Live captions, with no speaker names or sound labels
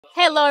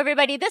Hello,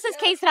 everybody. This is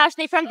Kate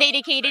Strashny from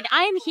DATAcated.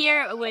 I'm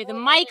here with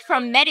Mike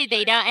from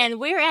Medidata,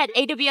 and we're at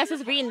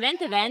AWS's Reinvent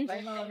event.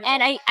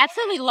 And I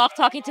absolutely love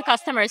talking to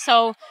customers.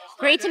 So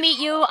great to meet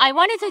you. I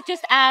wanted to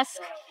just ask,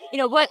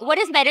 what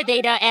is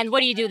Medidata and what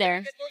do you do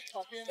there?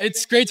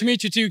 It's great to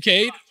meet you too,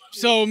 Kate.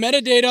 So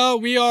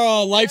Medidata, we are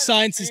a life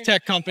sciences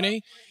tech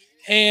company.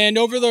 And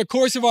over the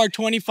course of our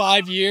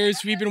 25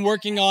 years, we've been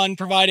working on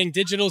providing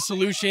digital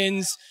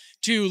solutions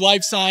to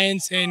life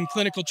science and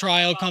clinical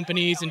trial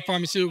companies and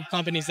pharmaceutical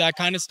companies, that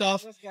kind of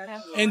stuff.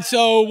 And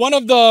so one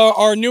of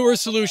our newer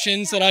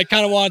solutions that I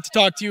kind of wanted to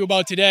talk to you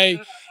about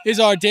today is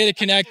our Data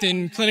Connect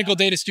and Clinical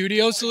Data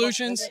Studio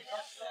solutions.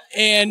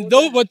 And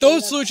what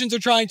those solutions are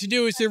trying to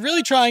do is they're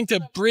really trying to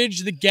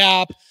bridge the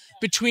gap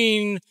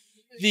between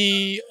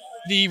the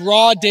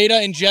raw data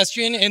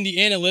ingestion and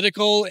the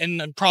analytical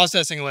and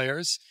processing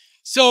layers.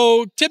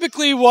 So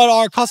typically what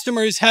our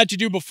customers had to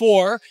do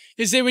before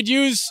is they would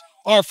use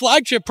our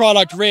flagship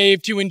product,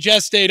 Rave, to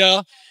ingest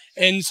data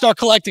and start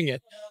collecting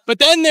it. But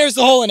then there's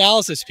the whole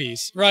analysis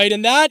piece, right?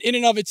 And that in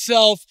and of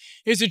itself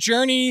is a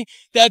journey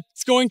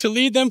that's going to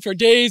lead them for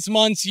days,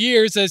 months,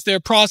 years as they're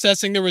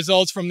processing the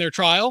results from their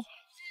trial.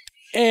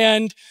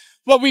 And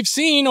what we've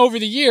seen over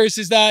the years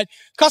is that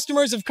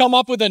customers have come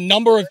up with a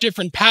number of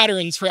different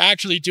patterns for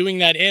actually doing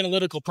that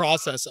analytical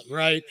processing,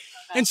 right?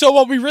 And so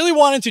what we really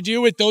wanted to do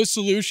with those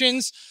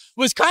solutions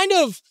was kind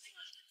of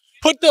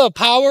put the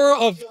power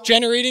of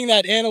generating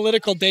that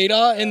analytical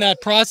data and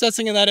that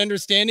processing and that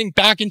understanding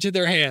back into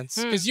their hands.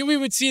 Because we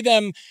would see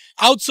them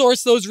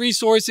outsource those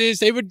resources.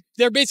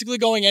 They're basically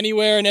going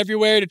anywhere and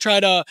everywhere to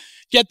try to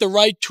get the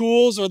right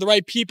tools or the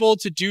right people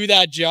to do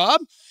that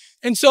job.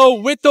 And so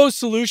with those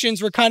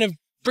solutions, we're kind of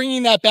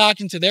bringing that back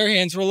into their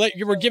hands.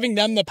 We're giving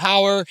them the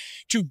power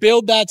to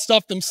build that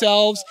stuff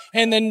themselves.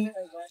 And then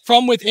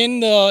from within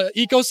the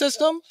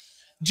ecosystem,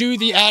 do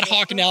the ad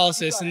hoc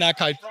analysis and that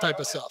type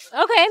of stuff.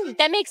 Okay,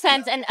 that makes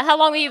sense. And how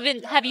long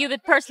have you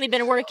personally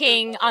been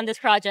working on this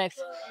project?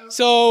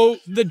 So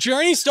the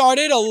journey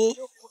started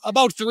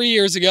about 3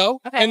 years ago.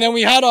 Okay. And then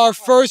we had our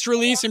first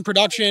release in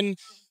production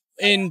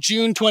in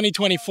June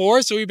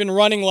 2024. So we've been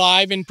running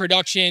live in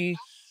production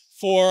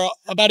for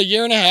about 1.5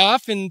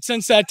 years. And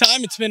since that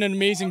time, it's been an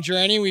amazing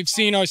journey. We've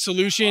seen our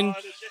solution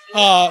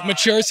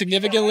mature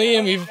significantly,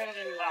 and we've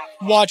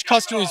watched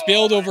customers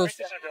build over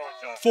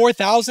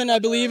 4,000, I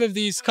believe, of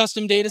these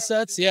custom data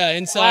sets,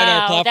 inside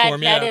our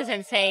platform. That is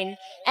insane.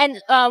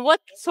 And what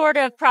sort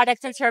of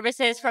products and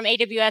services from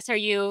AWS are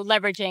you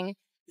leveraging?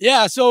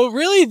 Yeah, so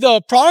really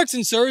the products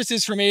and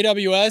services from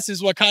AWS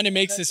is what kind of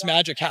makes this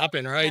magic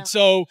happen, right? Yeah.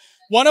 So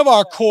one of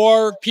our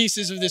core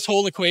pieces of this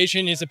whole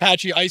equation is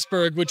Apache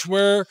Iceberg, which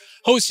we're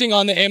hosting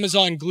on the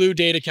Amazon Glue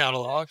Data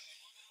Catalog.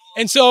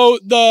 And so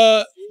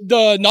the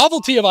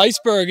novelty of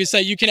Iceberg is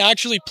that you can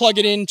actually plug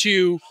it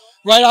into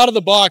right out of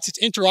the box. It's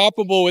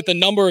interoperable with a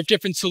number of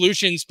different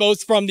solutions,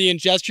 both from the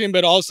ingestion,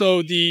 but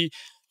also the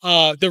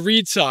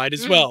read side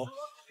as well.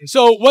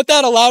 So what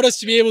that allowed us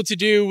to be able to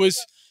do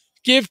was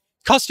give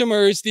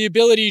customers the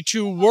ability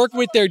to work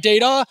with their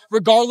data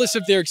regardless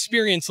of their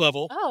experience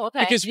level. Oh,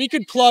 okay. Because we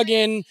could plug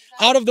in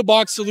out of the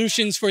box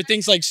solutions for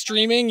things like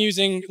streaming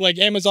using like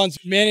Amazon's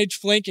Managed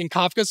Flink and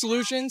Kafka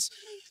solutions,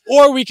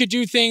 or we could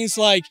do things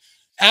like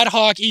ad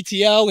hoc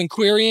ETL and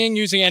querying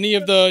using any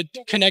of the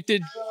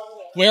connected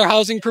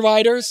warehousing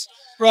providers,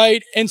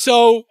 right? And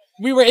so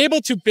we were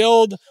able to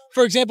build,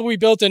 for example, we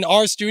built an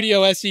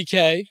RStudio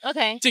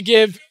SDK to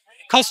give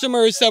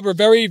customers that were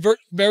very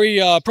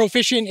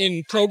proficient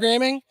in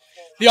programming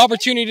the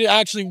opportunity to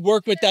actually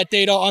work with that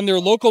data on their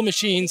local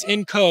machines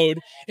in code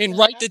and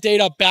write the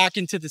data back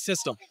into the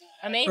system.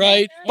 Amazing.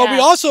 Right? Yeah. But we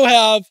also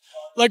have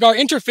like our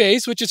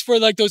interface, which is for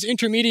like those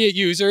intermediate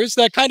users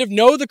that kind of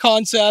know the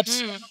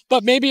concepts,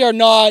 but maybe are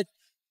not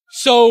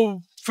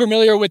so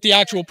familiar with the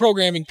actual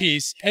programming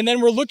piece. And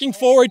then we're looking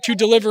forward to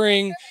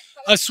delivering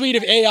a suite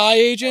of AI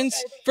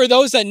agents for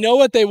those that know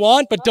what they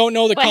want but don't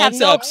know the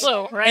concepts. Have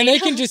no clue, right? And they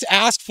can just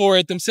ask for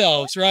it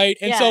themselves, right?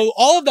 And so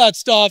all of that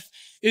stuff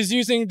is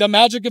using the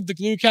magic of the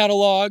Glue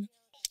Catalog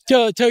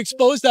to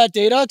expose that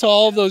data to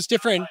all of those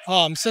different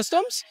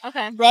systems,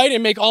 right?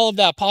 And make all of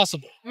that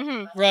possible,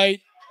 right?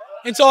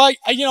 And so I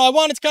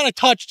wanted to kind of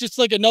touch just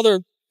like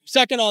another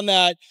second on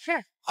that.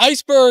 Sure.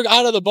 Iceberg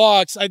out of the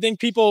box, I think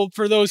people,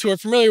 for those who are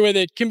familiar with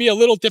it, can be a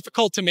little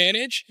difficult to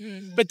manage,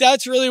 but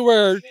that's really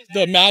where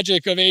the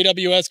magic of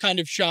AWS kind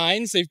of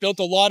shines. They've built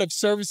a lot of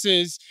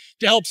services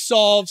to help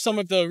solve some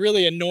of the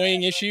really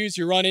annoying issues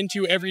you run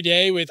into every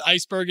day with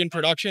Iceberg in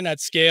production at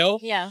scale.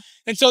 Yeah.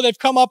 And so they've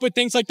come up with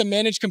things like the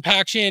managed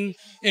compaction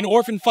and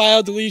orphan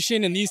file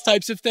deletion and these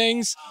types of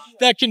things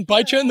that can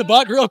bite you in the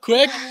butt real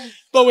quick.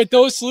 But with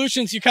those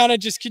solutions, you kind of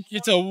just,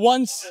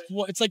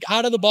 it's like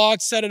out of the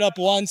box, set it up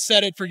once,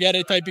 set it, forget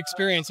it type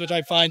experience, which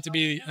I find to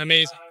be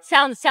amazing.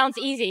 Sounds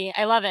easy.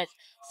 I love it.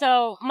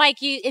 So Mike,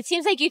 it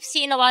seems like you've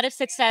seen a lot of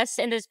success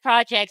in this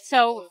project.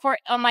 So for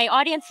my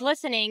audience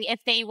listening, if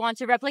they want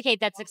to replicate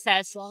that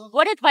success,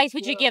 what advice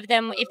would you give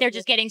them if they're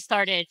just getting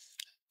started?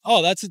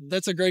 Oh,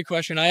 that's a great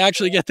question. I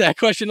actually get that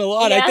question a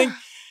lot. Yeah. I think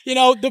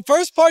The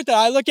first part that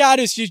I look at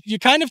is you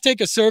kind of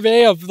take a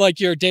survey of like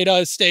your data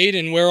estate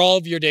and where all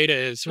of your data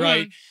is,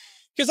 right?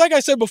 Because like I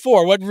said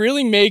before, what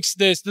really makes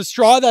this, the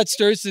straw that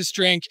stirs this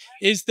drink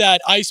is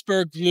that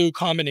Iceberg Glue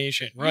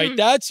combination, right?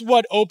 That's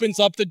what opens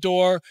up the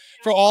door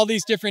for all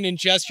these different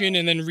ingestion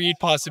and then read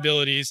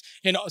possibilities.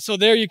 And so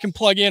there you can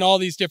plug in all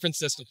these different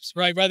systems,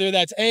 right? Whether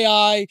that's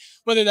AI,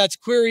 whether that's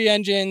query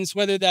engines,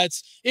 whether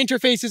that's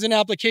interfaces and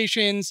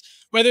applications,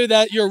 whether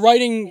that you're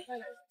writing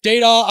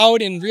data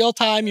out in real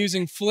time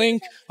using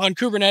Flink on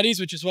Kubernetes,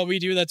 which is what we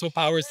do. That's what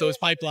powers those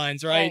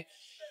pipelines, right?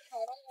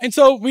 And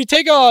so you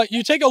take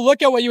a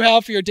look at what you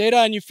have for your data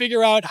and you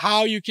figure out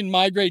how you can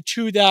migrate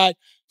to that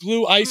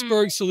Glue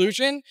Iceberg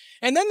solution.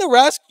 And then the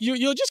rest,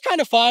 you'll just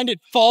kind of find it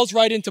falls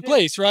right into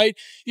place, right?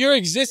 Your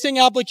existing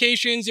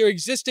applications, your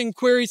existing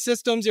query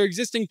systems, your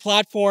existing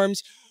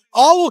platforms,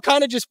 all will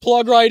kind of just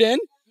plug right in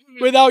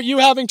without you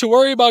having to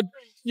worry about,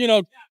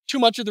 too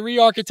much of the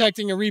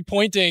re-architecting and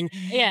repointing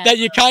that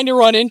you kind of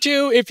run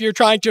into if you're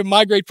trying to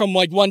migrate from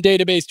like one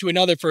database to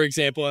another, for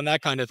example, and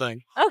that kind of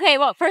thing. Okay,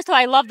 well, first of all,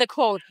 I love the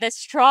quote, the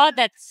straw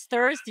that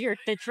stirs the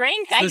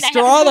drink. The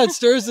straw that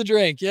stirs the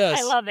drink, yes.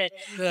 I love it.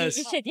 Yes.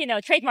 You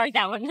should, trademark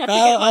that one.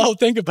 I'll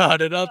think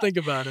about it.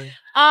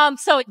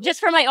 So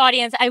just for my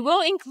audience, I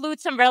will include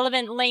some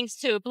relevant links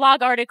to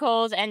blog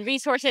articles and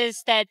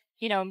resources that,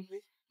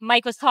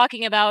 Mike was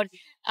talking about.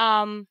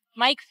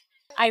 Mike,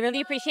 I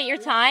really appreciate your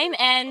time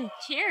and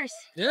cheers.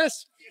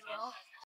 Yes.